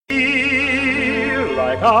Feel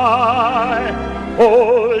like I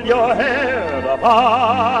hold your head up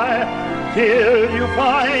high till you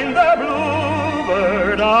find the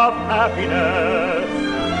bluebird of happiness.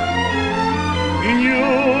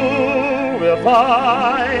 You will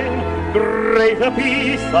find greater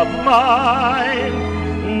peace of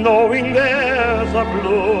mind knowing there's a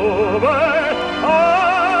bluebird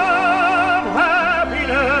of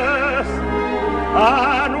happiness.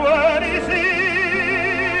 And when he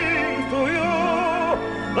sings to you,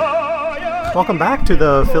 welcome back to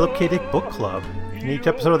the Philip K. Dick Book Club. In each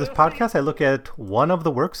episode of this podcast, I look at one of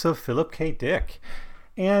the works of Philip K. Dick.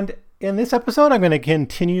 And in this episode, I'm going to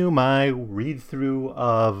continue my read-through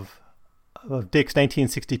of Dick's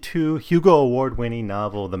 1962 Hugo Award-winning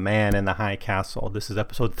novel, The Man in the High Castle. This is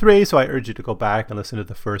episode 3, so I urge you to go back and listen to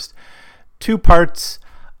the first 2 parts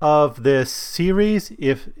of this series.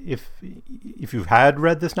 If you've had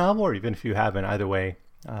read this novel, or even if you haven't, either way,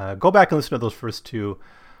 go back and listen to those first 2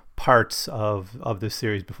 parts of this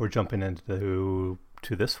series before jumping into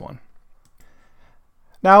this one.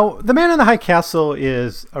 Now, The Man in the High Castle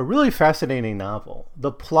is a really fascinating novel.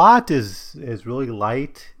 The plot is really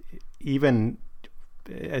light. Even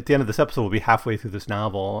at the end of this episode, we'll be halfway through this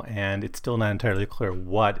novel, and it's still not entirely clear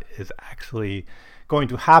what is actually going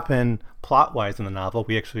to happen plot-wise in the novel.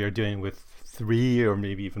 We actually are dealing with 3 or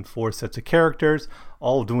maybe even 4 sets of characters,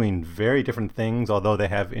 all doing very different things, although they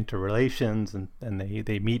have interrelations and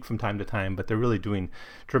they meet from time to time, but they're really doing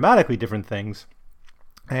dramatically different things.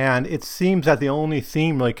 And it seems that the only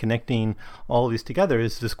theme really connecting all of these together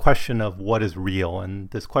is this question of what is real. And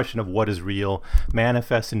this question of what is real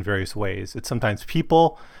manifests in various ways. It's sometimes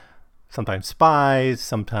people, sometimes spies,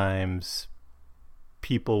 sometimes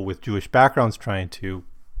people with Jewish backgrounds trying to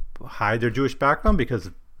hide their Jewish background,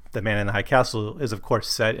 because The Man in the High Castle is, of course,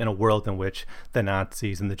 set in a world in which the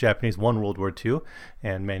Nazis and the Japanese won World War II,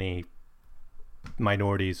 and many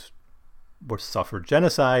minorities suffered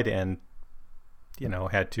genocide and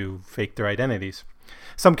had to fake their identities.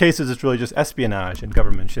 Some cases it's really just espionage and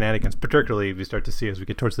government shenanigans, particularly we start to see as we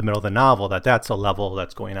get towards the middle of the novel that's a level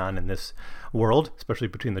that's going on in this world, especially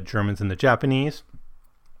between the Germans and the Japanese.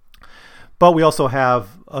 But we also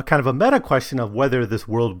have a kind of a meta question of whether this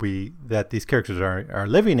world that these characters are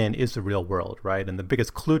living in is the real world, right? And the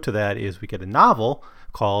biggest clue to that is we get a novel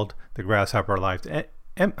called The Grasshopper Lives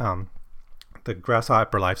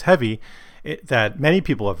Heavy, that many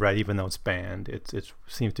people have read, even though it's banned. It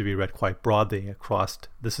seems to be read quite broadly across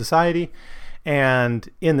the society. And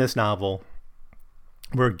in this novel,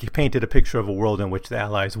 we're painted a picture of a world in which the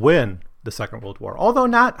Allies win the Second World War, although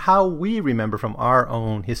not how we remember from our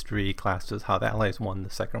own history classes how the Allies won the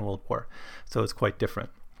Second World War. So it's quite different.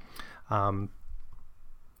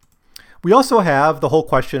 We also have the whole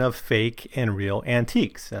question of fake and real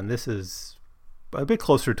antiques, and this is a bit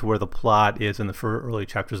closer to where the plot is in the early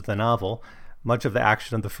chapters of the novel. Much of the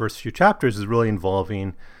action of the first few chapters is really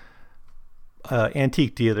involving an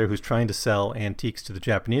antique dealer who's trying to sell antiques to the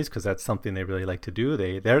Japanese, because that's something they really like to do.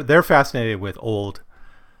 They're fascinated with old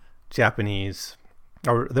Japanese,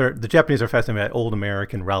 or the Japanese are fascinated by old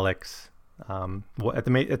American relics. At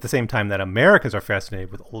the same time that Americans are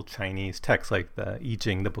fascinated with old Chinese texts like the I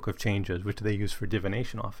Ching, the Book of Changes, which they use for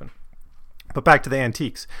divination often. But back to the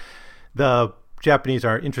antiques. The Japanese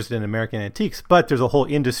are interested in American antiques, but there's a whole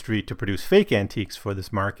industry to produce fake antiques for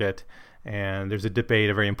this market. And there's a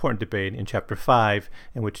very important debate in chapter 5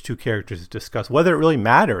 in which 2 characters discuss whether it really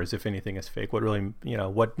matters if anything is fake.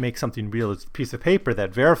 What makes something real is a piece of paper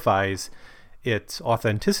that verifies its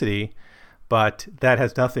authenticity, but that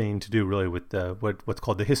has nothing to do really with what's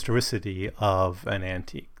called the historicity of an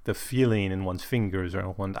antique, the feeling in one's fingers or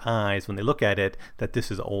in one's eyes when they look at it that this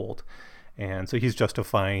is old. And so he's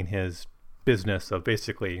justifying his business of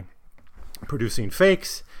basically producing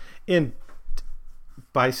fakes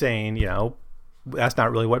by saying, that's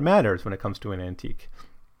not really what matters when it comes to an antique.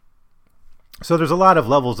 So there's a lot of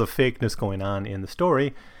levels of fakeness going on in the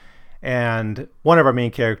story. And one of our main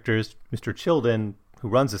characters, Mr. Childen, who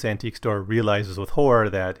runs this antique store, realizes with horror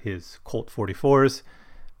that his Colt 44s,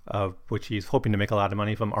 which he's hoping to make a lot of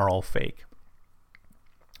money from, are all fake.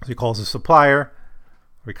 So he calls a supplier,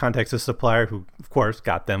 or he contacts a supplier who, of course,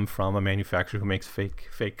 got them from a manufacturer who makes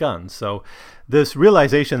fake guns. So this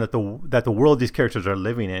realization that the world these characters are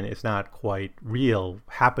living in is not quite real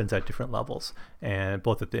happens at different levels, and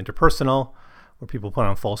both at the interpersonal, where people put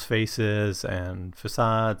on false faces and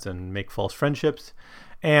facades and make false friendships,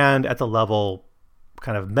 and at the level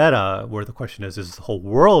kind of meta, where the question is the whole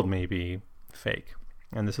world maybe fake?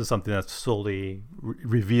 And this is something that's slowly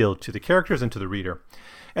revealed to the characters and to the reader.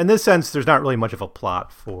 In this sense, there's not really much of a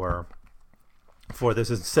plot for for this.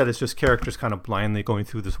 Instead, it's just characters kind of blindly going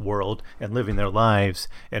through this world and living their lives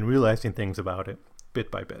and realizing things about it bit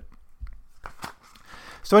by bit.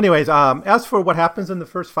 So anyways, as for what happens in the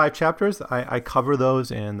first 5 chapters, I cover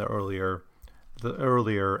those in the earlier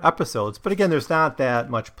episodes. But again, there's not that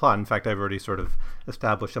much plot. In fact, I've already sort of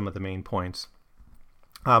established some of the main points.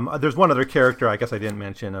 There's one other character I guess I didn't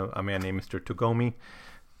mention, a man named Mr.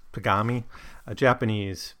 Togami, a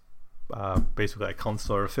Japanese, basically a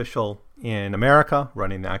consular official in America,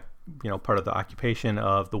 running that, part of the occupation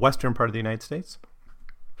of the western part of the United States.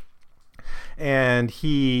 And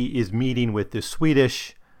he is meeting with this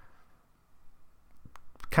Swedish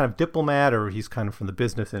kind of diplomat, or he's kind of from the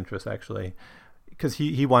business interest actually, because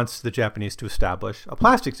he wants the Japanese to establish a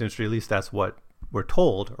plastics industry. At least that's what we're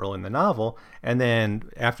told early in the novel. And then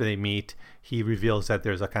after they meet, he reveals that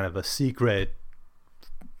there's a kind of a secret,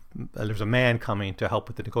 there's a man coming to help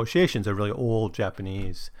with the negotiations, a really old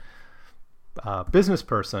Japanese business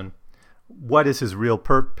person. What is his real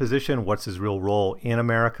position? What's his real role in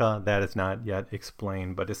America? That is not yet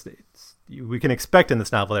explained, but we can expect in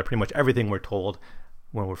this novel that pretty much everything we're told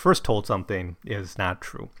when we're first told something is not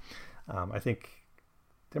true. I think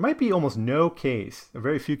there might be almost no case,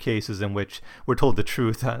 very few cases in which we're told the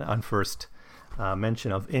truth on first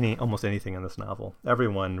mention of almost anything in this novel.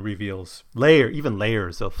 Everyone reveals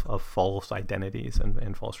layers of false identities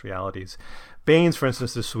and false realities. Baines, for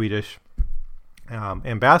instance, the Swedish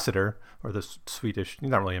ambassador, or the Swedish,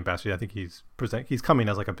 not really ambassador, I think he's coming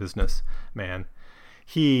as like a businessman.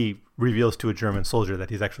 He reveals to a German soldier that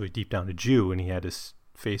he's actually deep down a Jew, and he had his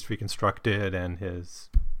face reconstructed and his,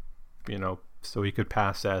 so he could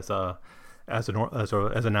pass as a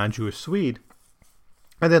non-Jewish Swede.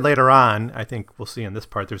 And then later on, I think we'll see in this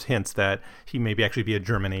part, there's hints that he may actually be a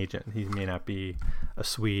German agent. He may not be a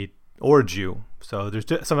Swede or a Jew. So there's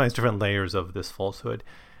sometimes different layers of this falsehood.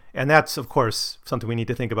 And that's, of course, something we need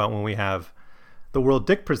to think about when we have The World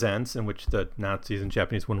Dick Presents, in which the Nazis and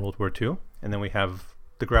Japanese won World War II. And then we have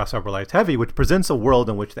The Grasshopper Lies Heavy, which presents a world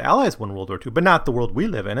in which the Allies won World War II, but not the world we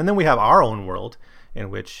live in. And then we have our own world in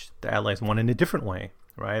which the Allies won in a different way,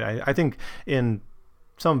 right? I think it's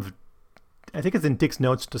in Dick's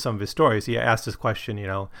notes to some of his stories, he asked this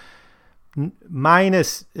question,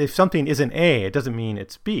 minus, if something isn't A, it doesn't mean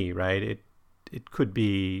it's B, right? It could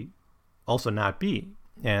be also not B.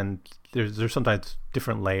 And there's sometimes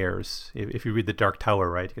different layers. If you read The Dark Tower,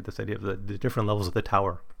 right, you get this idea of the different levels of the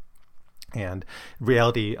tower. And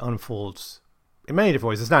reality unfolds in many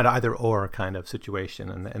different ways. It's not an either or kind of situation.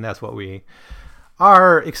 And that's what we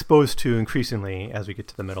are exposed to increasingly as we get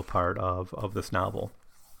to the middle part of this novel.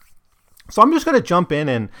 So I'm just going to jump in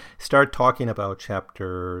and start talking about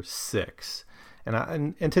chapter 6.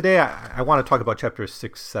 And today I want to talk about chapters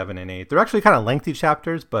 6, 7, and 8. They're actually kind of lengthy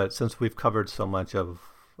chapters, but since we've covered so much of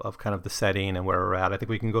kind of the setting and where we're at, I think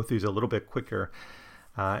we can go through these a little bit quicker.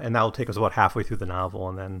 And that will take us about halfway through the novel,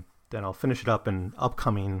 and then I'll finish it up in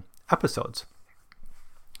upcoming episodes.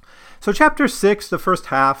 So chapter 6, the first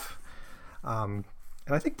half, and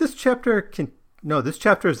I think this chapter this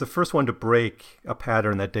chapter is the first one to break a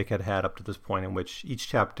pattern that Dick had up to this point, in which each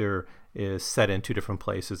chapter is set in 2 different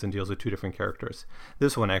places and deals with 2 different characters.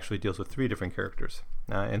 This one actually deals with 3 different characters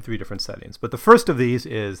in 3 different settings. But the first of these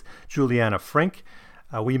is Juliana Frink.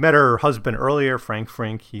 We met her husband earlier, Frank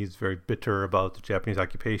Frink. He's very bitter about the Japanese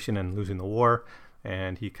occupation and losing the war.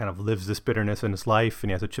 And he kind of lives this bitterness in his life,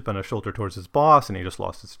 and he has a chip on his shoulder towards his boss, and he just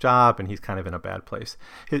lost his job, and he's kind of in a bad place.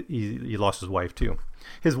 He lost his wife too.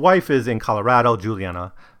 His wife is in Colorado.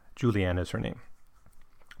 Juliana is her name.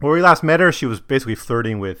 When we last met her, she was basically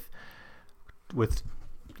flirting with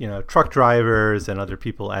truck drivers and other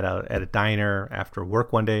people at a diner after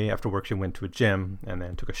work one day. After work, she went to a gym and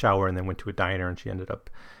then took a shower and then went to a diner, and she ended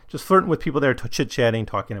up just flirting with people there, chit-chatting,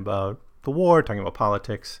 talking about the war, talking about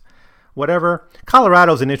politics, whatever.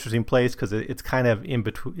 Colorado's an interesting place because it's kind of in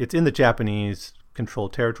between. It's in the Japanese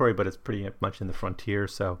controlled territory, but it's pretty much in the frontier,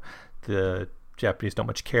 so the Japanese don't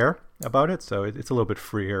much care about it. So it's a little bit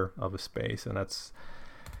freer of a space, and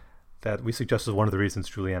that we suggest is one of the reasons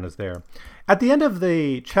Juliana's there. At the end of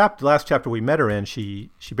the last chapter we met her in, she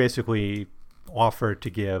basically offered to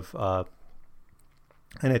give a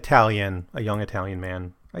young Italian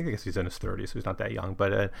man, I guess he's in his 30s, so he's not that young,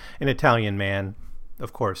 but an Italian man,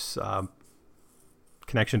 of course,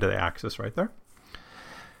 connection to the Axis right there.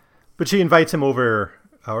 But she invites him over,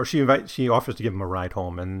 or she offers to give him a ride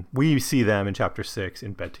home, and we see them in chapter 6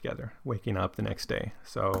 in bed together, waking up the next day.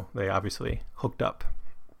 So they obviously hooked up.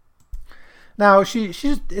 Now it's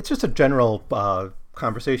just a general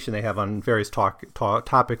conversation they have on various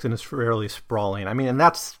topics, and it's fairly sprawling. I mean, and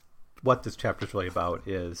that's what this chapter is really about,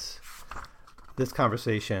 is this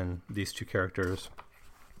conversation these two characters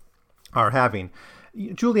are having.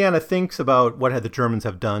 Juliana thinks about what the Germans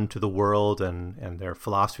have done to the world and their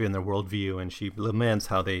philosophy and their worldview, and she laments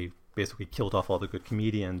how they basically killed off all the good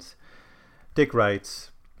comedians. Dick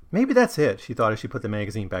writes, "Maybe that's it," she thought as she put the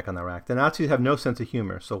magazine back on the rack. "The Nazis have no sense of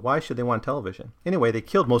humor, so why should they want television? Anyway, they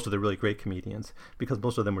killed most of the really great comedians because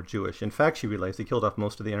most of them were Jewish. In fact," she realized, "they killed off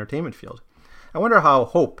most of the entertainment field. I wonder how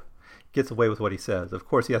Hope gets away with what he says. Of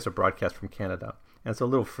course, he has to broadcast from Canada, and it's a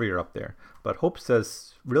little freer up there. But Hope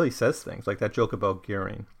really says things like that joke about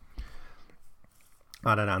Goering."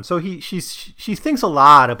 On and on. So she thinks a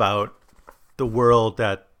lot about the world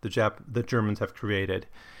that the Germans have created,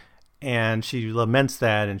 and she laments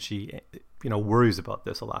that, and she worries about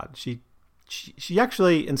this a lot. She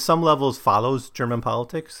actually, in some levels, follows German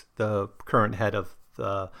politics. The current head of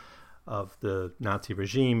the Nazi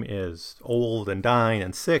regime is old and dying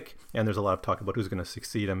and sick, and there's a lot of talk about who's going to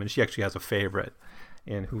succeed him, and she actually has a favorite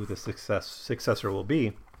in who the successor will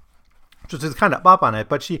be, which is kind of up on it.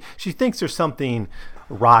 But she thinks there's something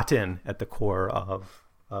rotten at the core of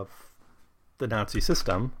the Nazi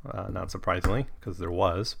system, not surprisingly, because there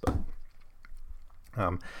was. But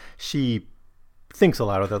she thinks a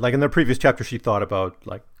lot of that. Like in the previous chapter, she thought about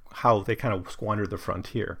like how they kind of squandered the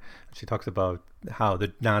frontier. She talks about how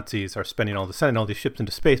the Nazis are sending all these ships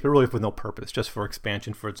into space, but really with no purpose, just for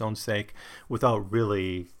expansion for its own sake, without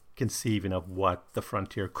really conceiving of what the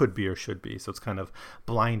frontier could be or should be. So it's kind of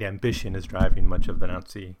blind ambition is driving much of the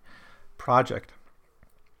Nazi project.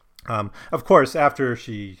 Of course, after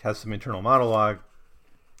she has some internal monologue,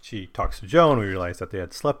 she talks to Joe, and we realize that they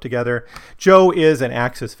had slept together. Joe is an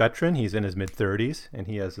Axis veteran. He's in his mid-30s, and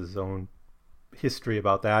he has his own history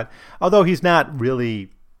about that. Although he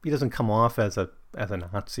doesn't come off as a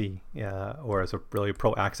Nazi or as a really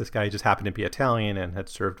pro-Axis guy. He just happened to be Italian and had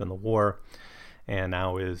served in the war, and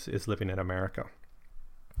now is living in America.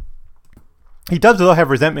 He does, though, have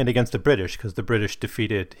resentment against the British because the British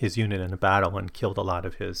defeated his unit in a battle and killed a lot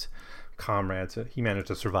of his comrades. He managed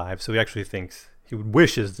to survive, so he actually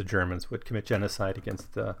wishes the Germans would commit genocide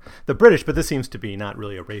against the British, but this seems to be not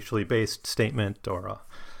really a racially based statement or a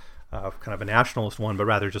kind of a nationalist one, but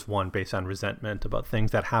rather just one based on resentment about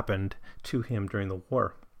things that happened to him during the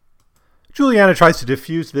war. Juliana tries to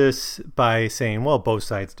diffuse this by saying, well, both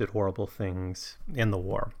sides did horrible things in the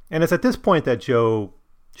war. And it's at this point that Joe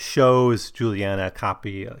shows Juliana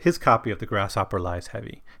his copy of The Grasshopper Lies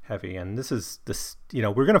Heavy. And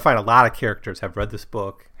we're going to find a lot of characters have read this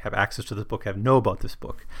book, have access to this book, know about this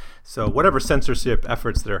book. So whatever censorship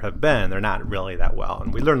efforts there have been, they're not really that well.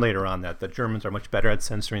 And we learn later on that the Germans are much better at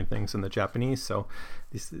censoring things than the Japanese. So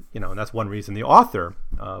and that's one reason the author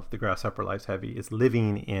of The Grasshopper Lies Heavy is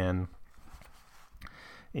living in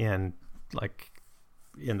the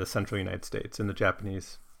central United States, in the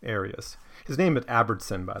Japanese areas. His name is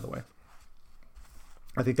Aberdson, by the way.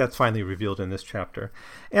 I think that's finally revealed in this chapter.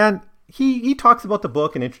 And he talks about the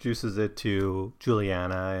book and introduces it to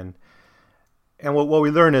Juliana. And what we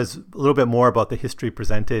learn is a little bit more about the history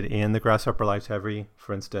presented in The Grasshopper Lies Heavy.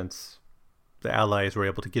 For instance, the Allies were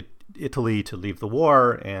able to get Italy to leave the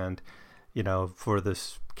war. And, for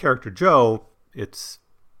this character, Joe, it's,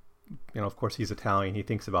 of course, he's Italian. He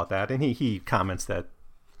thinks about that. And he comments that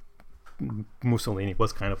Mussolini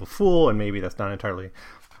was kind of a fool, and maybe that's not entirely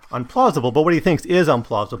unplausible. But what he thinks is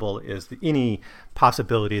unplausible is any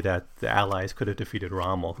possibility that the Allies could have defeated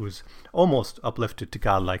Rommel, who's almost uplifted to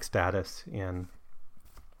godlike status in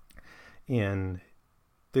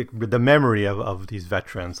the memory of these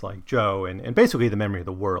veterans like Joe, and basically the memory of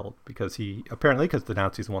the world, because because the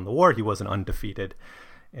Nazis won the war, he was an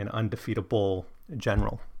undefeatable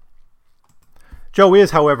general. Joe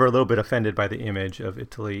is, however, a little bit offended by the image of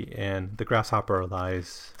Italy, and The Grasshopper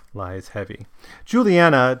Lies Heavy.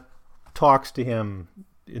 Juliana talks to him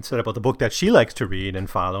instead about the book that she likes to read and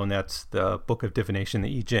follow, and that's the Book of Divination,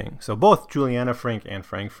 the I Ching. So both Juliana Frink and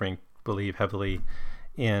Frank Frink believe heavily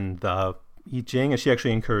in the I Ching, and she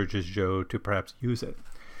actually encourages Joe to perhaps use it.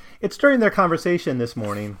 It's during their conversation this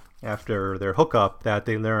morning, after their hookup, that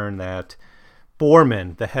they learn that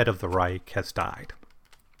Bormann, the head of the Reich, has died.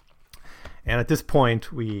 And at this point,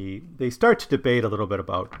 they start to debate a little bit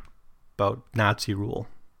about Nazi rule.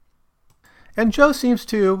 And Joe seems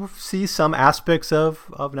to see some aspects of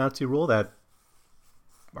Nazi rule that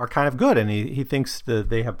are kind of good, and he thinks that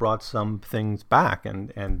they have brought some things back,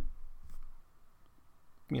 and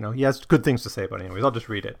he has good things to say about it. Anyways, I'll just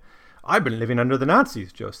read it. "I've been living under the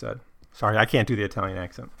Nazis," Joe said. Sorry, I can't do the Italian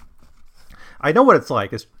accent. "I know what it's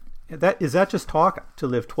like. Is that just talk to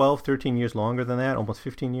live 12, 13 years longer than that, almost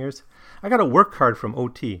 15 years? I got a work card from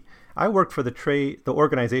OT. I worked for the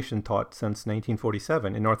organization taught since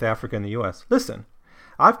 1947 in North Africa and the U.S. Listen,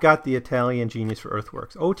 I've got the Italian genius for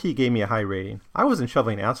earthworks. OT gave me a high rating. I wasn't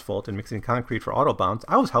shoveling asphalt and mixing concrete for autobounds.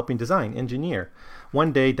 I was helping design, engineer.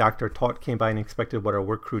 One day, Dr. Taut came by and inspected what our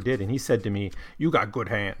work crew did, and he said to me, "You got good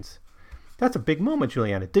hands." That's a big moment,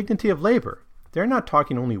 Juliana. Dignity of labor. They're not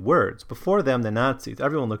talking only words. Before them, the Nazis,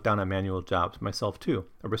 everyone looked down on manual jobs, myself too,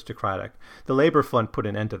 aristocratic. The Labor Fund put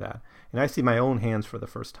an end to that, and I see my own hands for the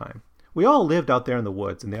first time. We all lived out there in the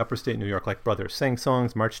woods in the upper state New York like brothers, sang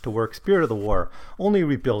songs, marched to work, spirit of the war, only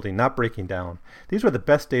rebuilding, not breaking down. These were the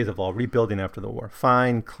best days of all, rebuilding after the war.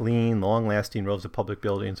 Fine, clean, long-lasting rows of public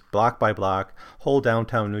buildings, block by block, whole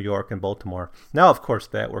downtown New York and Baltimore. Now, of course,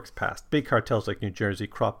 that work's past. Big cartels like New Jersey,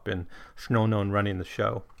 Krupp, and Schnonon running the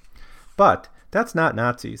show. But that's not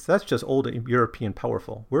Nazis. That's just old European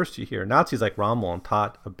powerful. Worse you hear, Nazis like Rommel and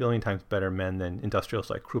Tott, a billion times better men than industrials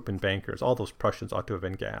like Krupp and bankers. All those Prussians ought to have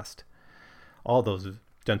been gassed. All those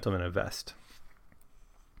gentlemen of vest.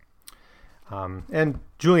 And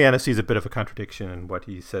Juliana sees a bit of a contradiction in what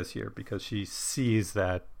he says here, because she sees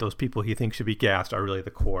that those people he thinks should be gassed are really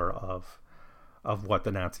the core of what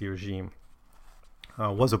the Nazi regime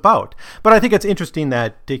was about. But I think it's interesting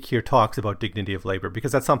that Dick here talks about dignity of labor,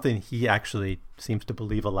 because that's something he actually seems to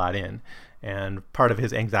believe a lot in. And part of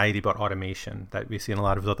his anxiety about automation that we see in a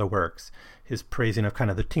lot of his other works, his praising of kind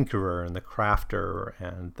of the tinkerer and the crafter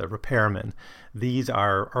and the repairman, these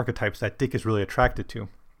are archetypes that Dick is really attracted to.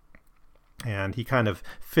 And he kind of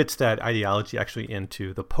fits that ideology actually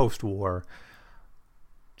into the post-war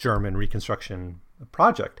German Reconstruction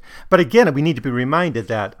project. But again, we need to be reminded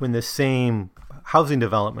that when the same housing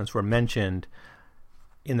developments were mentioned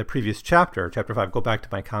in the previous chapter 5, go back to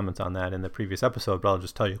my comments on that in the previous episode, but I'll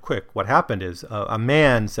just tell you quick. What happened is a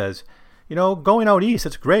man says, going out east,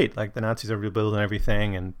 it's great. Like the Nazis are rebuilding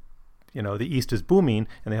everything, and the East is booming,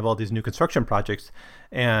 and they have all these new construction projects.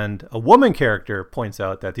 And a woman character points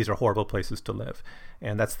out that these are horrible places to live.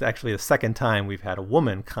 And that's actually the second time we've had a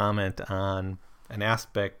woman comment on an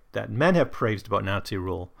aspect that men have praised about Nazi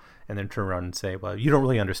rule, and then turn around and say, well, you don't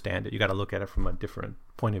really understand it. You got to look at it from a different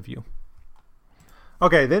point of view.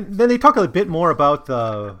 Okay, then they talk a bit more about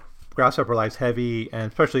the Grasshopper Lies Heavy,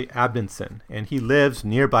 and especially Abdenson. And he lives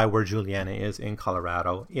nearby where Juliana is in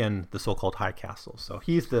Colorado, in the so-called High Castle. So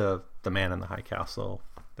he's the man in the High Castle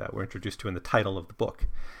that we're introduced to in the title of the book.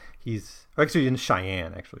 He's actually in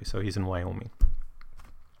Cheyenne, actually, so he's in Wyoming.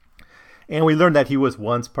 And we learned that he was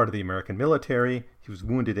once part of the American military. He was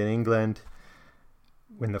wounded in England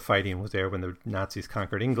when the fighting was there, when the Nazis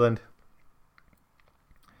conquered England.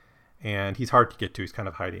 And he's hard to get to. He's kind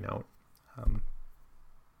of hiding out.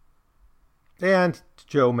 And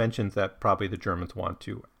Joe mentions that probably the Germans want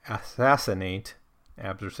to assassinate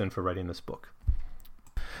Abderson for writing this book.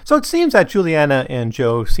 So it seems that Juliana and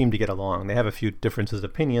Joe seem to get along. They have a few differences of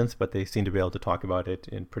opinions, but they seem to be able to talk about it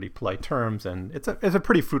in pretty polite terms. And it's a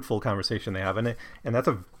pretty fruitful conversation they have. And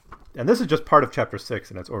this is just part of chapter 6,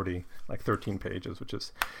 and it's already like 13 pages, which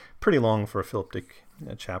is pretty long for a Philip Dick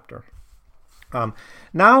chapter.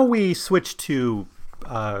 Now we switch to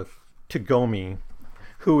Gomi,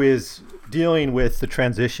 who is dealing with the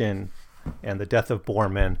transition and the death of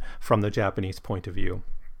Bormann from the Japanese point of view.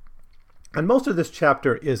 And most of this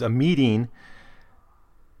chapter is a meeting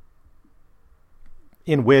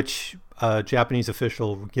in which a Japanese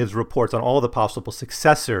official gives reports on all the possible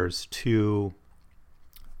successors to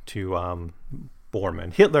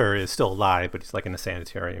Bormann. Hitler is still alive, but he's like in a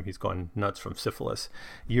sanitarium. He's gone nuts from syphilis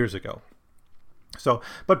years ago. So,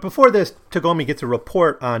 but before this, Tagomi gets a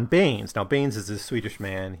report on Baines. Now, Baines is a Swedish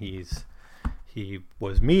man he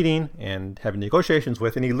was meeting and having negotiations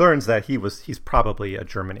with, and he learns that he's probably a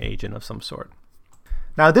German agent of some sort.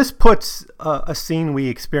 Now, this puts a scene we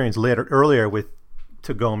experienced earlier with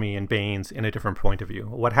Tagomi and Baines in a different point of view.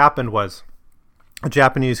 What happened was a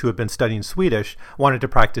Japanese who had been studying Swedish wanted to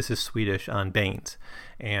practice his Swedish on Baines.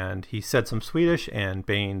 And he said some Swedish, and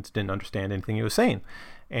Baines didn't understand anything he was saying.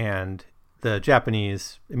 And the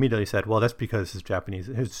Japanese immediately said, well, that's because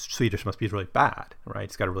his Swedish must be really bad, right?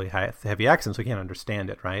 He's got a really heavy accent, so he can't understand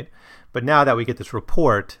it, right? But now that we get this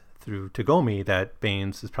report through Tagomi that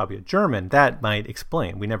Baines is probably a German, that might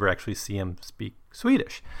explain. We never actually see him speak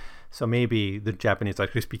Swedish. So maybe the Japanese are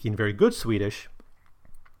actually speaking very good Swedish,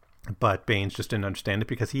 but Baines just didn't understand it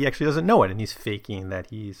because he actually doesn't know it, and he's faking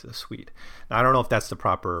that he's a Swede. Now, I don't know if that's the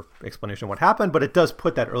proper explanation of what happened, but it does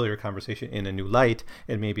put that earlier conversation in a new light,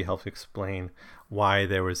 and maybe helps explain why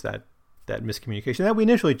there was that miscommunication that we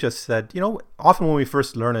initially just said. Often when we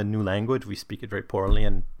first learn a new language, we speak it very poorly,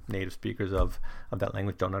 and native speakers of that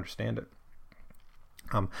language don't understand it.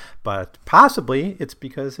 But possibly it's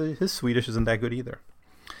because his Swedish isn't that good either.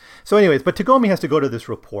 So anyways, but Tagomi has to go to this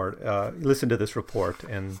report, listen to this report,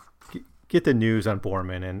 and get the news on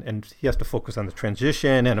Bormann, and he has to focus on the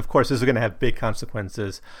transition. And of course, this is going to have big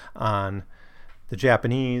consequences on the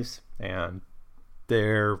Japanese and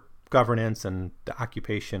their governance and the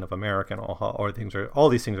occupation of America, and all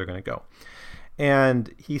these things are going to go.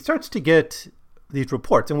 And he starts to get these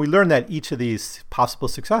reports, and we learn that each of these possible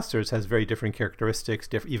successors has very different characteristics,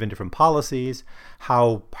 even different policies.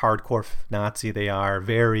 How hardcore Nazi they are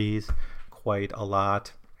varies quite a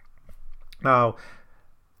lot. Now,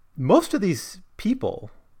 most of these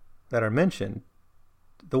people that are mentioned,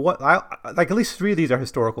 like at least 3 of these are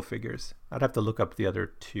historical figures. I'd have to look up the other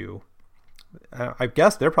 2. I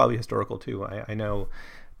guess they're probably historical too. I know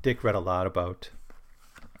Dick read a lot about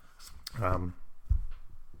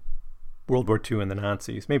World War II and the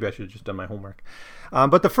Nazis. Maybe I should have just done my homework.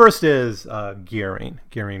 But the first is Goering.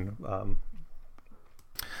 Goering,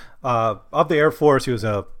 of the Air Force, he was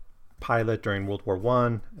a pilot during World War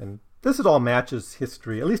I, and this all matches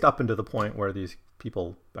history, at least up until the point where these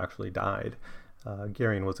people actually died.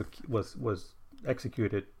 Goering was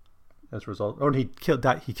executed as a result, or he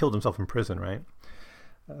killed himself in prison, right,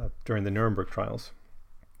 during the Nuremberg trials.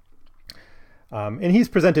 And he's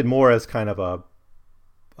presented more as kind of a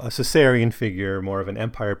Caesarian figure, more of an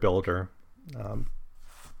empire builder,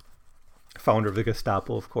 founder of the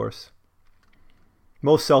Gestapo, of course.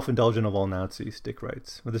 Most self-indulgent of all Nazis, Dick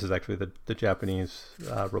writes. Well, this is actually the Japanese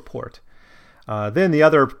report. Then the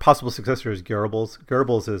other possible successor is Goebbels.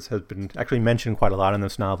 Goebbels has been actually mentioned quite a lot in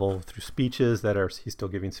this novel through speeches he's still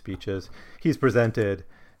giving speeches. He's presented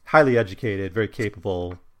highly educated, very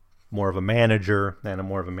capable, more of a manager than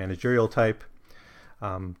more of a managerial type,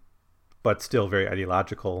 but still very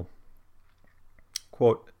ideological.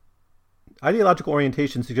 Quote, ideological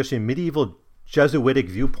orientation suggesting medieval Jesuitic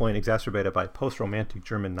viewpoint exacerbated by post-romantic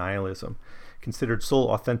German nihilism, considered sole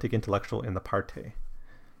authentic intellectual in the Partei.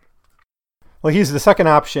 Well, he's the second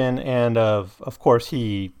option, and of course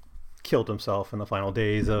he killed himself in the final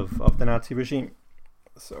days of the Nazi regime.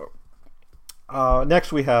 So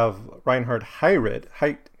next we have Reinhard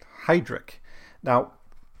Heydrich. Now,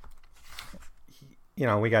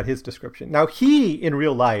 we got his description. Now, he in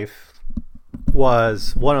real life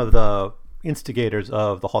was one of the instigators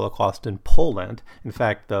of the Holocaust in Poland. In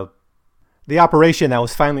fact, the operation that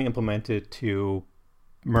was finally implemented to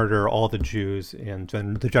murder all the Jews in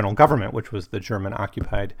the general government, which was the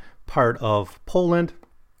German-occupied part of Poland,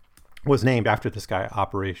 was named after this guy,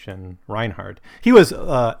 Operation Reinhard. He was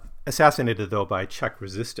assassinated, though, by Czech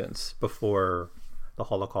resistance before the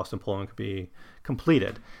Holocaust in Poland could be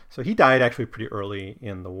completed. So he died actually pretty early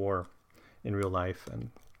in the war in real life. And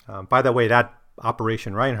by the way, that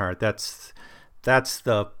Operation Reinhard, that's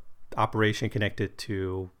the operation connected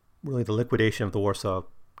to really the liquidation of the Warsaw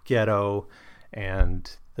Ghetto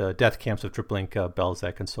and the death camps of Treblinka,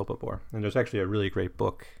 Belzec, and Sobibor. And there's actually a really great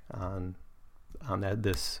book on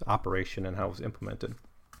this operation and how it was implemented.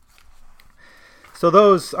 So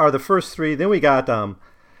those are the first 3. Then we got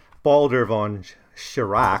Baldur von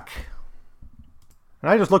Schirach. And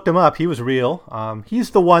I just looked him up. He was real.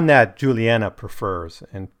 He's the one that Juliana prefers.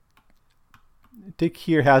 And Dick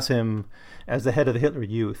here has him as the head of the Hitler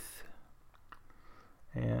Youth.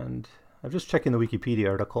 And I'm just checking the Wikipedia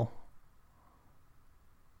article,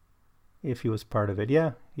 if he was part of it.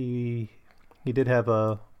 Yeah, he did have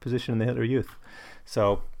a position in the Hitler Youth.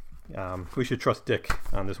 So we should trust Dick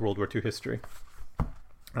on this World War II history.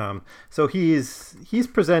 So he's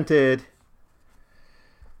presented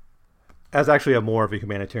as actually more of a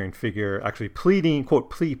humanitarian figure, actually pleading, quote,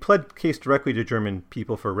 pled case directly to German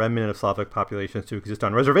people for remnant of Slavic populations to exist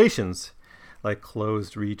on reservations, like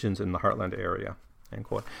closed regions in the Heartland area, end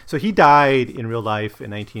quote. So he died in real life in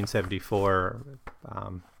 1974,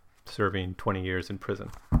 serving 20 years in prison.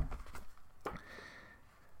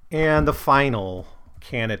 And the final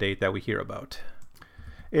candidate that we hear about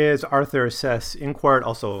is Arthur Seyss Inquart,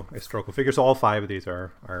 also a historical figure. So all 5 of these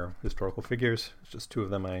are historical figures. It's just 2 of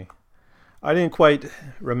them I didn't quite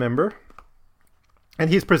remember. And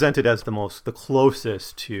he's presented as the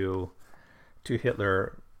closest to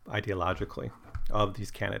Hitler ideologically of these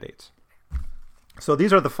candidates. So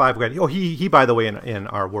these are the 5 guys. Oh, he by the way, in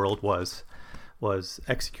our world was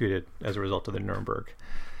executed as a result of the Nuremberg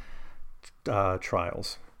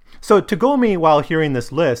trials. So Tagomi, while hearing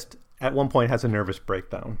this list, at one point has a nervous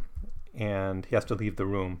breakdown, and he has to leave the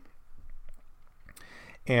room.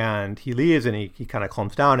 And he leaves, and he kind of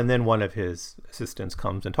calms down, and then one of his assistants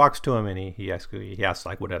comes and talks to him, and he asks,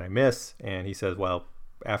 like, what did I miss? And he says, well,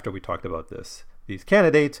 after we talked about these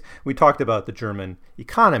candidates, we talked about the German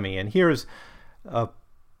economy, and here's a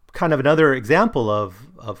kind of another example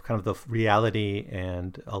of kind of the reality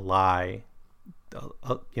and a lie,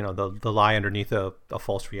 the lie underneath a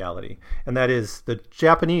false reality. And that is the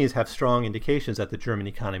Japanese have strong indications that the German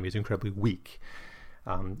economy is incredibly weak.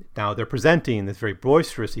 Now they're presenting this very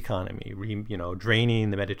boisterous economy,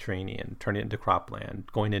 draining the Mediterranean, turning it into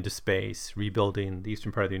cropland, going into space, rebuilding the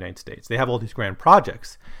eastern part of the United States. They have all these grand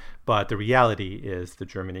projects, but the reality is the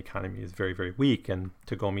German economy is very, very weak. And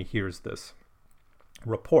Tagomi hears this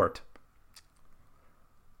report.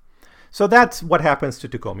 So that's what happens to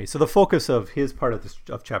Tagomi. So the focus of his part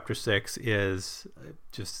of chapter 6 is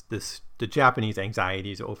just the Japanese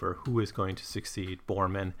anxieties over who is going to succeed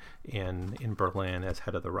Bormann in Berlin as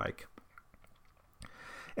head of the Reich.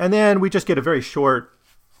 And then we just get a very short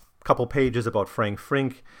couple pages about Frank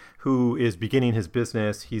Frink, who is beginning his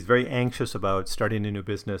business. He's very anxious about starting a new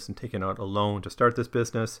business and taking out a loan to start this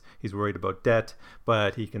business. He's worried about debt,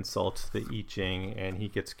 but he consults the I Ching and he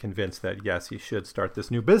gets convinced that, yes, he should start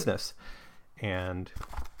this new business. And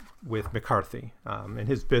with McCarthy, in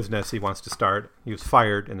his business he wants to start, he was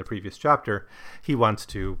fired in the previous chapter, he wants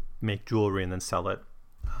to make jewelry and then sell it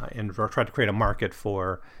and try to create a market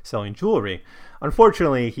for selling jewelry.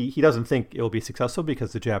 Unfortunately, he doesn't think it will be successful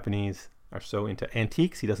because the Japanese are so into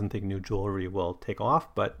antiques. He doesn't think new jewelry will take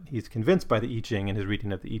off, but he's convinced by the I Ching and his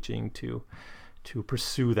reading of the I Ching to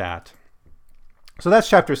pursue that. So that's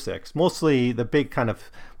chapter 6. Mostly the big kind of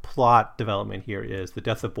plot development here is the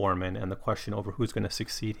death of Bormann and the question over who's going to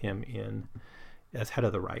succeed him as head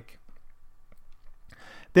of the Reich.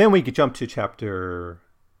 Then we could jump to chapter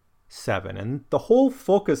 7, and the whole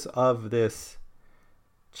focus of this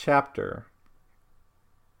chapter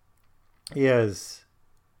is,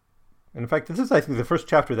 in fact, this is, I think, the first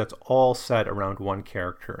chapter that's all set around one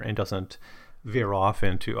character and doesn't veer off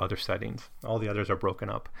into other settings. All the others are broken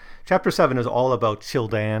up. Chapter 7 is all about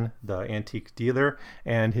Childan, the antique dealer,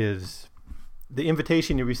 and the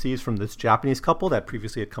invitation he receives from this Japanese couple that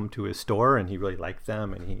previously had come to his store, and he really liked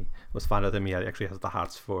them, and he was fond of them. He actually has the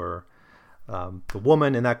hots for the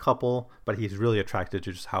woman in that couple, but he's really attracted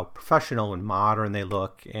to just how professional and modern they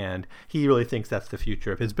look, and he really thinks that's the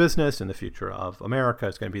future of his business and the future of America.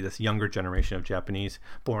 It's going to be this younger generation of Japanese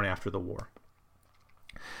born after the war.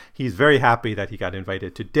 He's very happy that he got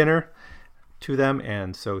invited to dinner to them,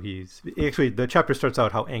 and so the chapter starts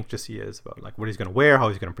out how anxious he is about like what he's going to wear, how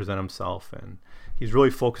he's going to present himself, and he's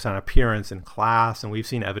really focused on appearance and class, and we've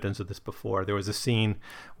seen evidence of this before. There was a scene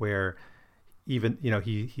where even,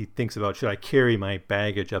 he thinks about, should I carry my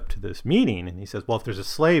baggage up to this meeting? And he says, well, if there's a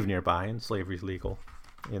slave nearby, and slavery is legal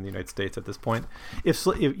in the United States at this point, if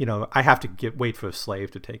I have to wait for a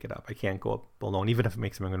slave to take it up. I can't go up alone, even if it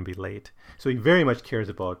makes him going to be late. So he very much cares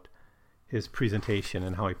about his presentation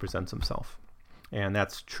and how he presents himself. And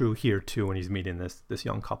that's true here too when he's meeting this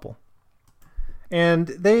young couple. And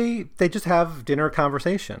they just have dinner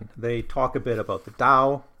conversation. They talk a bit about the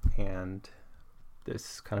Tao and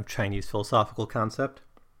this kind of Chinese philosophical concept.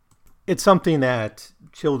 It's something that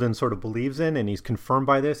Childan sort of believes in, and he's confirmed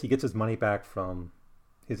by this. He gets his money back from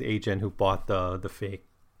his agent who bought the fake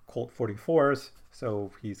Colt 44s,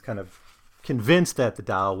 so he's kind of convinced that the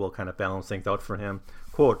Tao will kind of balance things out for him.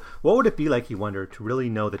 Quote, what would it be like, he wondered, to really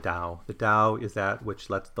know the Tao? The Tao is that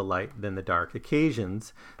which lets the light then the dark.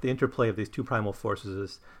 Occasions the interplay of these two primal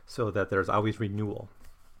forces so that there's always renewal.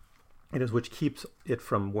 It is which keeps it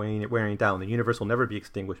from wearing down. The universe will never be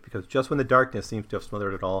extinguished, because just when the darkness seems to have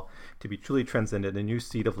smothered it all, to be truly transcended, a new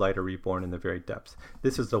seed of light are reborn in the very depths.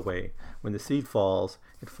 This is the way. When the seed falls,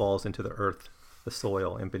 it falls into the earth, the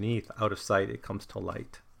soil, and beneath, out of sight, it comes to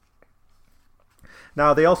light.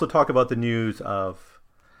 Now, they also talk about the news of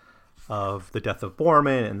the death of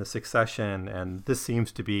Bormann and the succession, and this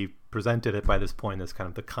seems to be presented by this point as kind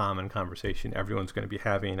of the common conversation everyone's going to be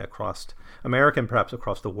having across America and perhaps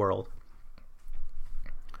across the world.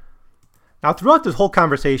 Now, throughout this whole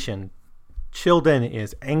conversation, Childan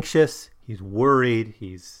is anxious, he's worried,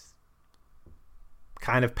 he's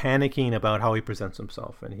kind of panicking about how he presents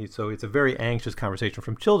himself. And so it's a very anxious conversation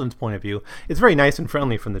from Childan's point of view. It's very nice and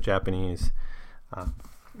friendly from the Japanese,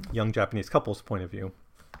 young Japanese couple's point of view.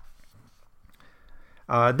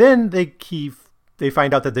 Then they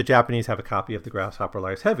find out that the Japanese have a copy of The Grasshopper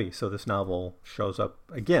Lies Heavy, so this novel shows up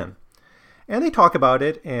again. And they talk about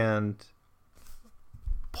it, and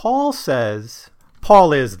Paul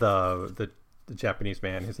is the Japanese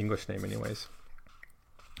man, his English name anyways.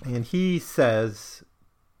 And he says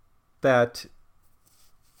that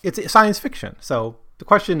it's science fiction. So the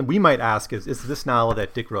question we might ask is this novel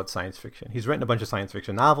that Dick wrote science fiction? He's written a bunch of science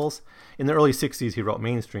fiction novels. In the early 60s, he wrote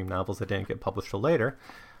mainstream novels that didn't get published till later.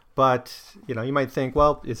 But, you might think,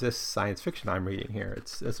 well, is this science fiction I'm reading here?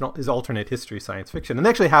 It's alternate history science fiction. And they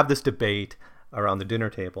actually have this debate around the dinner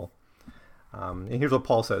table. And here's what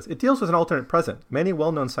Paul says. It deals with an alternate present. Many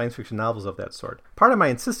well-known science fiction novels of that sort. Part of my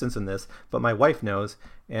insistence in this, but my wife knows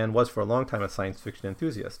and was for a long time a science fiction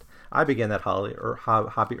enthusiast. I began that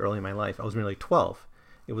hobby early in my life. I was merely 12.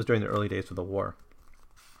 It was during the early days of the war.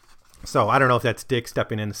 So I don't know if that's Dick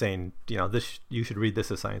stepping in and saying, you should read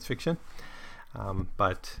this as science fiction.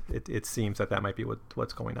 But it seems that might be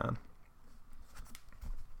what's going on.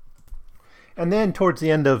 And then towards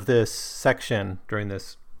the end of this section, during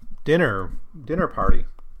this dinner party,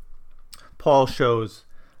 Paul shows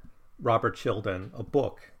Robert Childan a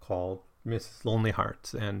book called Mrs. Lonely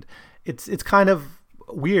Hearts. And it's kind of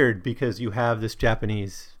weird because you have this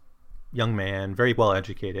Japanese young man, very well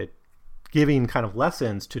educated, giving kind of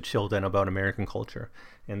lessons to Childan about American culture.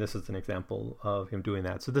 And this is an example of him doing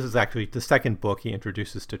that. So this is actually the second book he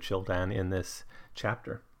introduces to Childan in this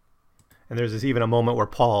chapter. And there's even a moment where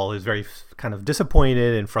Paul is very kind of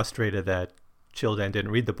disappointed and frustrated that Childan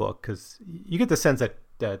didn't read the book, because you get the sense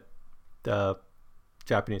that the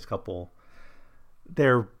Japanese couple,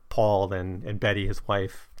 Paul and Betty, his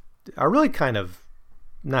wife, are really kind of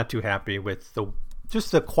not too happy with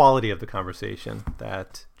just the quality of the conversation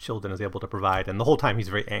that Childan is able to provide. And the whole time he's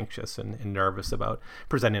very anxious and nervous about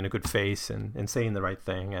presenting a good face and saying the right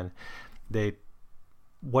thing. And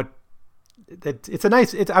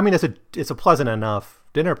it's a pleasant enough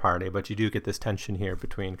dinner party, but you do get this tension here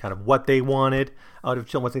between kind of what they wanted out of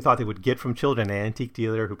Childan, what they thought they would get from Childan, an antique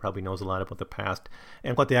dealer who probably knows a lot about the past,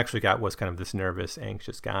 and what they actually got was kind of this nervous,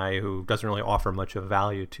 anxious guy who doesn't really offer much of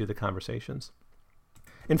value to the conversations.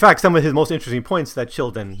 In fact, some of his most interesting points that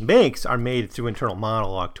Childan makes are made through internal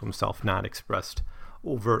monologue to himself, not expressed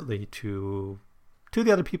overtly to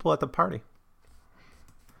the other people at the party.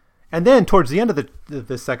 And then towards the end of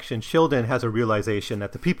this section, Childan has a realization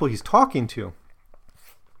that the people he's talking to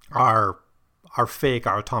are fake,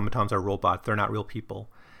 are automatons, are robots. They're not real people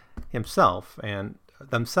himself and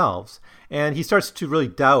themselves. And he starts to really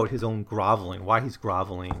doubt his own groveling, why he's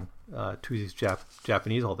groveling to these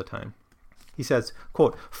Japanese all the time. He says,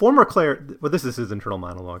 quote, this is his internal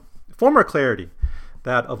monologue. Former clarity,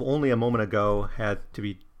 that of only a moment ago, had to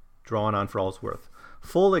be drawn on for all it's worth.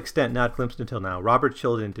 Full extent not glimpsed until now, Robert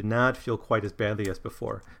Childan did not feel quite as badly as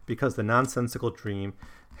before, because the nonsensical dream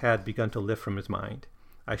had begun to lift from his mind.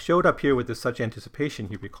 I showed up here with such anticipation,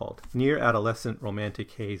 he recalled, near adolescent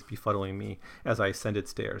romantic haze befuddling me as I ascended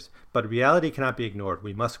stairs. But reality cannot be ignored.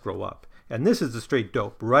 We must grow up. And this is the straight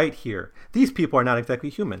dope, right here. These people are not exactly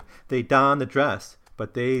human. They don the dress,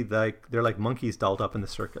 but they're like monkeys dolled up in the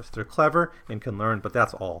circus. They're clever and can learn, but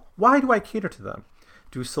that's all. Why do I cater to them?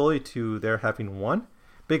 Due solely to their having won?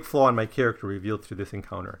 Big flaw in my character revealed through this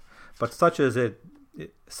encounter. But such is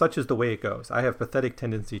the way it goes. I have pathetic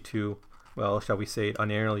tendency to, well, shall we say,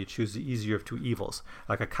 unerringly choose the easier of two evils.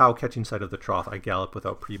 Like a cow catching sight of the trough, I gallop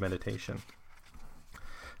without premeditation.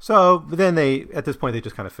 So then at this point, they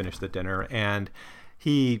just kind of finish the dinner. And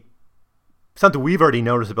something we've already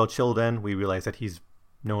noticed about Childan, we realize that he's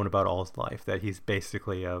known about all his life, that he's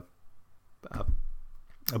basically a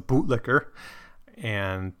bootlicker.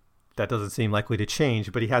 And that doesn't seem likely to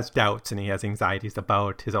change, but he has doubts and he has anxieties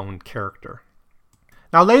about his own character.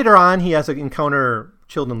 Now, later on, he has an encounter.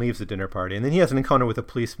 Childan leaves the dinner party, and then he has an encounter with a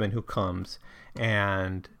policeman who comes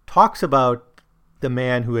and talks about the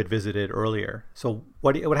man who had visited earlier. So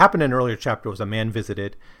what happened in an earlier chapter was a man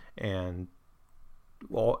visited and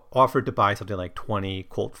offered to buy something like 20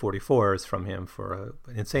 Colt 44s from him for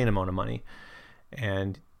an insane amount of money.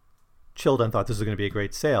 And Childan thought this was going to be a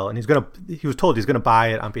great sale, and he was told he's going to buy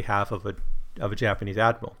it on behalf of a Japanese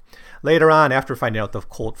admiral. Later on, after finding out the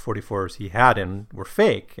Colt 44s he had were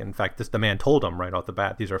fake, in fact, the man told him right off the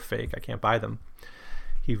bat, these are fake, I can't buy them.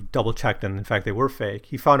 He double-checked, and in fact, they were fake.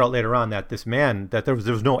 He found out later on that this man, that there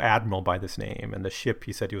was no admiral by this name, and the ship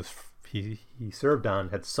he said he served on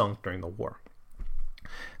had sunk during the war.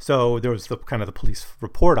 So there was the police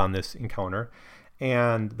report on this encounter,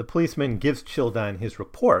 and the policeman gives Childan his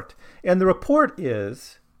report. And the report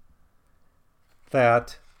is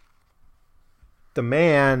that the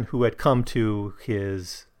man who had come to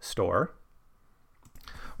his store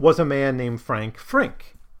was a man named Frank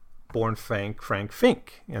Frink, born Frank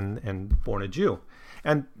Fink, and born a Jew.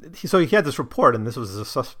 And so he had this report, and this was a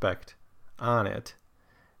suspect on it.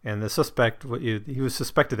 And the suspect, he was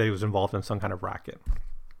suspected that he was involved in some kind of racket.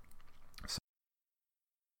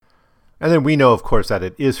 And then we know, of course, that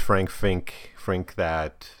it is Frank Fink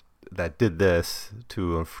that did this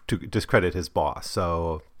to discredit his boss.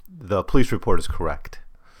 So the police report is correct.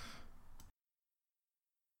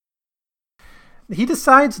 He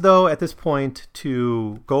decides, though, at this point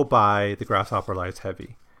to go by The Grasshopper Lies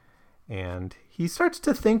Heavy. And he starts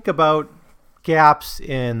to think about gaps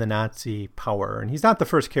in the Nazi power. And he's not the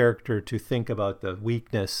first character to think about the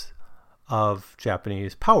weakness of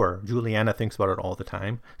Japanese power. Juliana thinks about it all the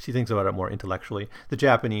time. She thinks about it more intellectually. The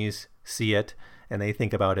Japanese see it, and they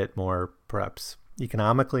think about it more, perhaps,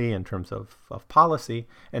 economically in terms of policy.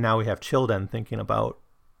 And now we have Childen thinking about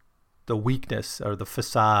the weakness or the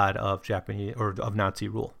facade of Japanese or of Nazi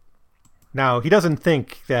rule. Now, he doesn't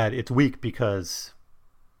think that it's weak because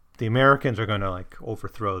the Americans are going to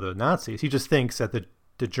overthrow the Nazis. He just thinks that the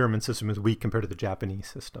German system is weak compared to the Japanese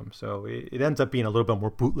system. So it ends up being a little bit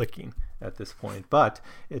more bootlicking at this point. But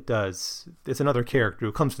it's another character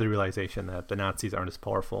who comes to the realization that the Nazis aren't as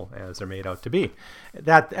powerful as they're made out to be.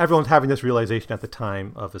 That everyone's having this realization at the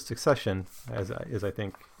time of the succession is I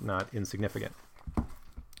think, not insignificant.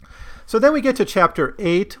 So then we get to chapter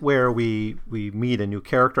 8, where we meet a new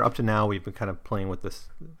character. Up to now, we've been kind of playing with this,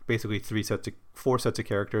 basically 4 sets of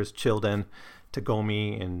characters: Childen,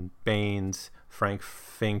 Tagomi, and Baines, Frank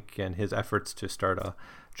Fink and his efforts to start a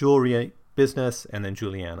jewelry business, and then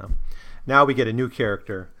Juliana. Now we get a new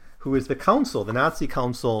character who is the council, the Nazi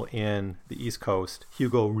council in the East Coast,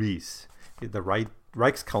 Hugo Reis, the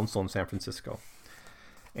Reichscouncil in San Francisco.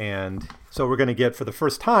 And so we're going to get, for the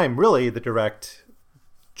first time, really the direct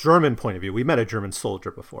German point of view. We met a German soldier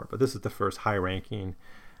before, but this is the first high-ranking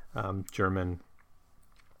German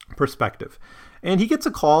perspective. And he gets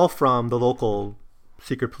a call from the local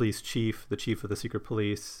secret police chief, the chief of the secret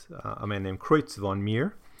police, a man named Kreutz von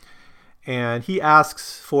Meer. And he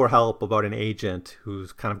asks for help about an agent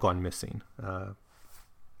who's kind of gone missing.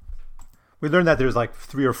 We learned that there's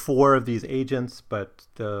 3 or 4 of these agents, but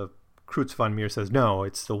the Kreutz von Meer says, no,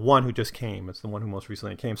 it's the one who just came. It's the one who most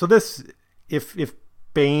recently came. So this, if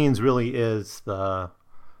Baines really is a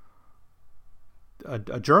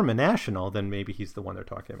German national, then maybe he's the one they're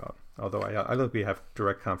talking about. Although I think we have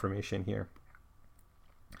direct confirmation here.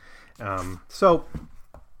 So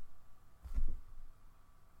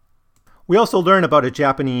we also learn about a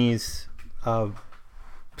Japanese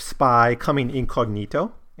spy coming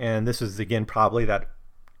incognito, and this is again probably that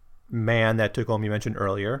man that Tagomi mentioned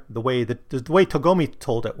earlier. The way Tagomi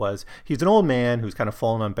told it was, he's an old man who's kind of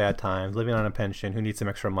fallen on bad times, living on a pension, who needs some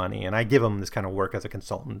extra money, and I give him this kind of work as a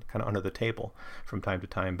consultant, kind of under the table from time to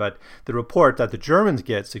time. But the report that the Germans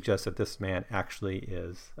get suggests that this man actually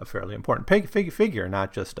is a fairly important figure,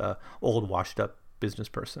 not just a old washed-up business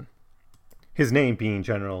person. His name being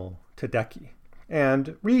General Tadeki.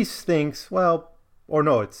 And Reis thinks,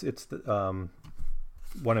 it's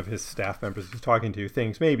one of his staff members he's talking to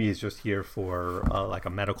thinks maybe he's just here for a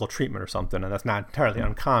medical treatment or something, and that's not entirely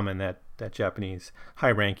uncommon that Japanese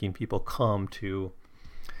high-ranking people come to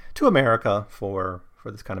America for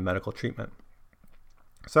this kind of medical treatment.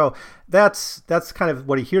 So that's kind of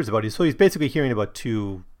what he hears about. So he's basically hearing about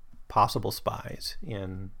 2 possible spies,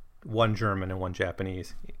 in one German and one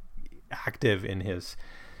Japanese, active in his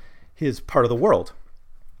part of the world.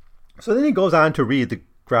 So then he goes on to read The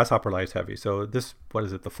Grasshopper Lies Heavy. So this, the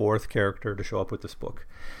 4th character to show up with this book.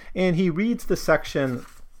 And he reads the section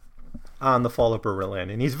on the fall of Berlin.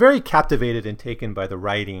 And he's very captivated and taken by the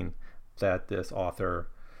writing that this author,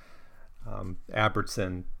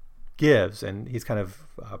 Albertson, gives. And he's kind of,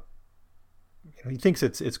 he thinks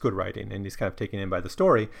it's good writing, and he's kind of taken in by the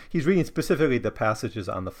story. He's reading specifically the passages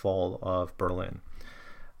on the fall of Berlin.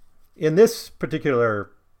 In this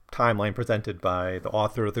particular timeline presented by the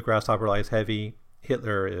author of The Grasshopper Lies Heavy,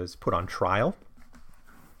 Hitler is put on trial.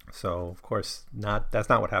 So, of course, that's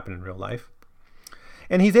not what happened in real life.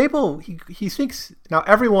 And he thinks, now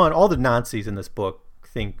all the Nazis in this book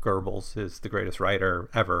think Goebbels is the greatest writer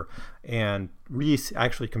ever. And Reis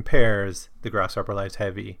actually compares The Grasshopper Lies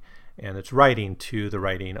Heavy and its writing to the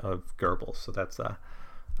writing of Goebbels. So that's,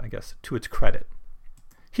 I guess, to its credit.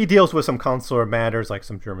 He deals with some consular matters, like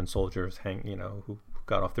some German soldiers who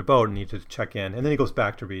got off their boat and needed to check in. And then he goes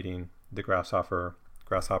back to reading The Grasshopper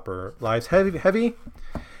Lies Heavy.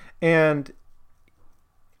 And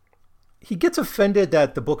he gets offended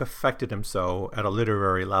that the book affected him so at a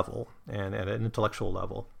literary level and at an intellectual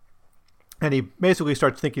level. And he basically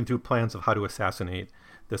starts thinking through plans of how to assassinate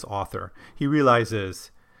this author. He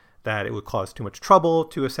realizes that it would cause too much trouble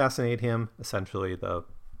to assassinate him. Essentially, the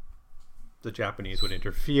Japanese would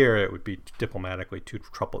interfere. It would be diplomatically too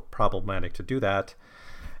problematic to do that.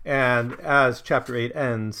 And as chapter 8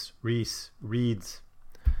 ends, Reis reads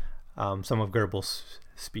some of Goebbels'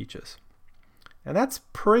 speeches. And that's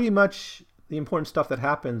pretty much the important stuff that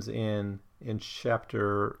happens in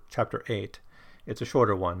chapter 8. It's a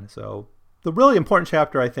shorter one. So the really important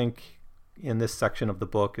chapter, I think, in this section of the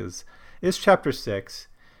book is is chapter 6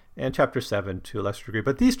 and chapter 7 to a lesser degree.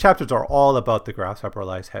 But these chapters are all about the grasshopper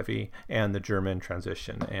lies heavy and the German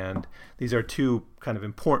transition. And these are two kind of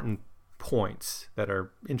important points that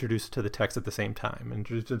are introduced to the text at the same time,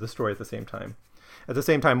 introduced to the story at the same time. At the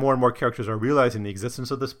same time, more and more characters are realizing the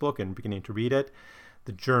existence of this book and beginning to read it.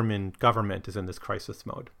 The German government is in this crisis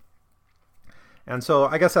mode. And so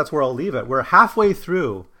I guess that's where I'll leave it. We're halfway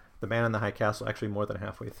through The Man in the High Castle, actually more than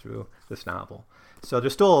halfway through this novel. So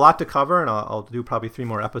there's still a lot to cover, and I'll do probably 3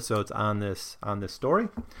 more episodes on this story,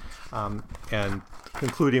 and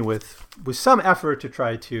concluding with some effort to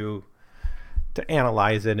try to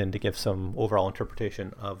analyze it and to give some overall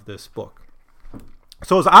interpretation of this book.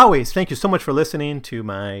 So as always, thank you so much for listening to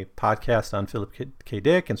my podcast on Philip K.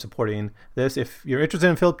 Dick and supporting this. If you're interested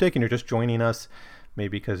in Philip Dick and you're just joining us,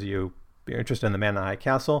 maybe because you're interested in The Man in the High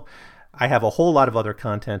Castle, I have a whole lot of other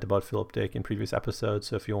content about Philip Dick in previous episodes.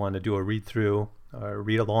 So if you want to do a read through or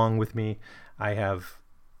read along with me, I have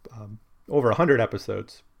over 100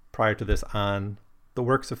 episodes prior to this on the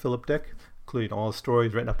works of Philip Dick, including all the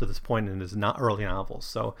stories written up to this point in his early novels.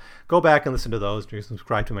 So go back and listen to those. You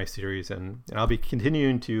subscribe to my series, and I'll be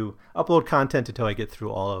continuing to upload content until I get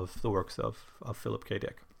through all of the works of Philip K.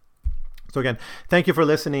 Dick. So again, thank you for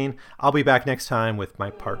listening. I'll be back next time with my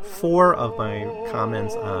part 4 of my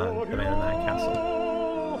comments on The Man in the High Castle.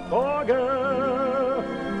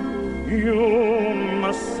 You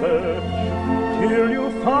must search till you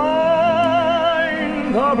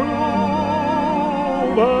find the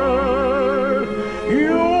bluebird.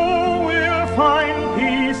 You will find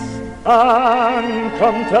peace and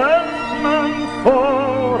contentment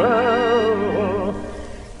forever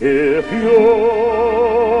if you